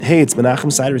Hey, it's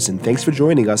Menachem Siderson. Thanks for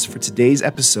joining us for today's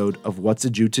episode of What's a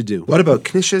Jew to Do. What about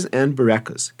Knishes and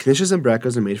Borekas? Knishes and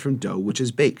Borekas are made from dough, which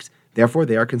is baked. Therefore,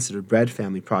 they are considered bread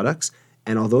family products.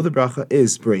 And although the bracha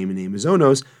is B'rei Minei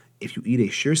Mizonos, if you eat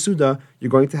a shir suda, you're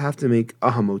going to have to make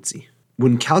a hamotzi.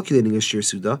 When calculating a shir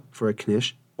suda for a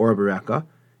knish or a bereka,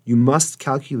 you must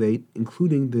calculate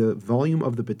including the volume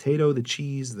of the potato, the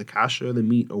cheese, the kasher, the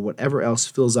meat, or whatever else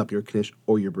fills up your knish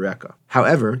or your bereka.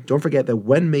 However, don't forget that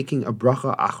when making a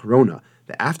bracha achrona,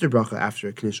 the after bracha after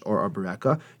a knish or a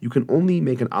bereka, you can only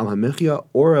make an al hamichya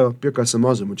or a birkas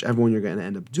hamazon, whichever one you're going to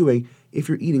end up doing, if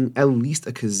you're eating at least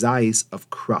a kazayis of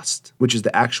crust, which is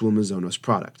the actual mazonos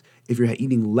product. If you're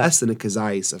eating less than a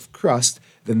kazayis of crust,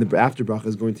 then the after bracha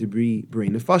is going to be b'rei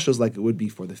nefashos like it would be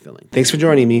for the filling. Thanks for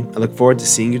joining me. I look forward to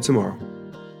seeing you tomorrow.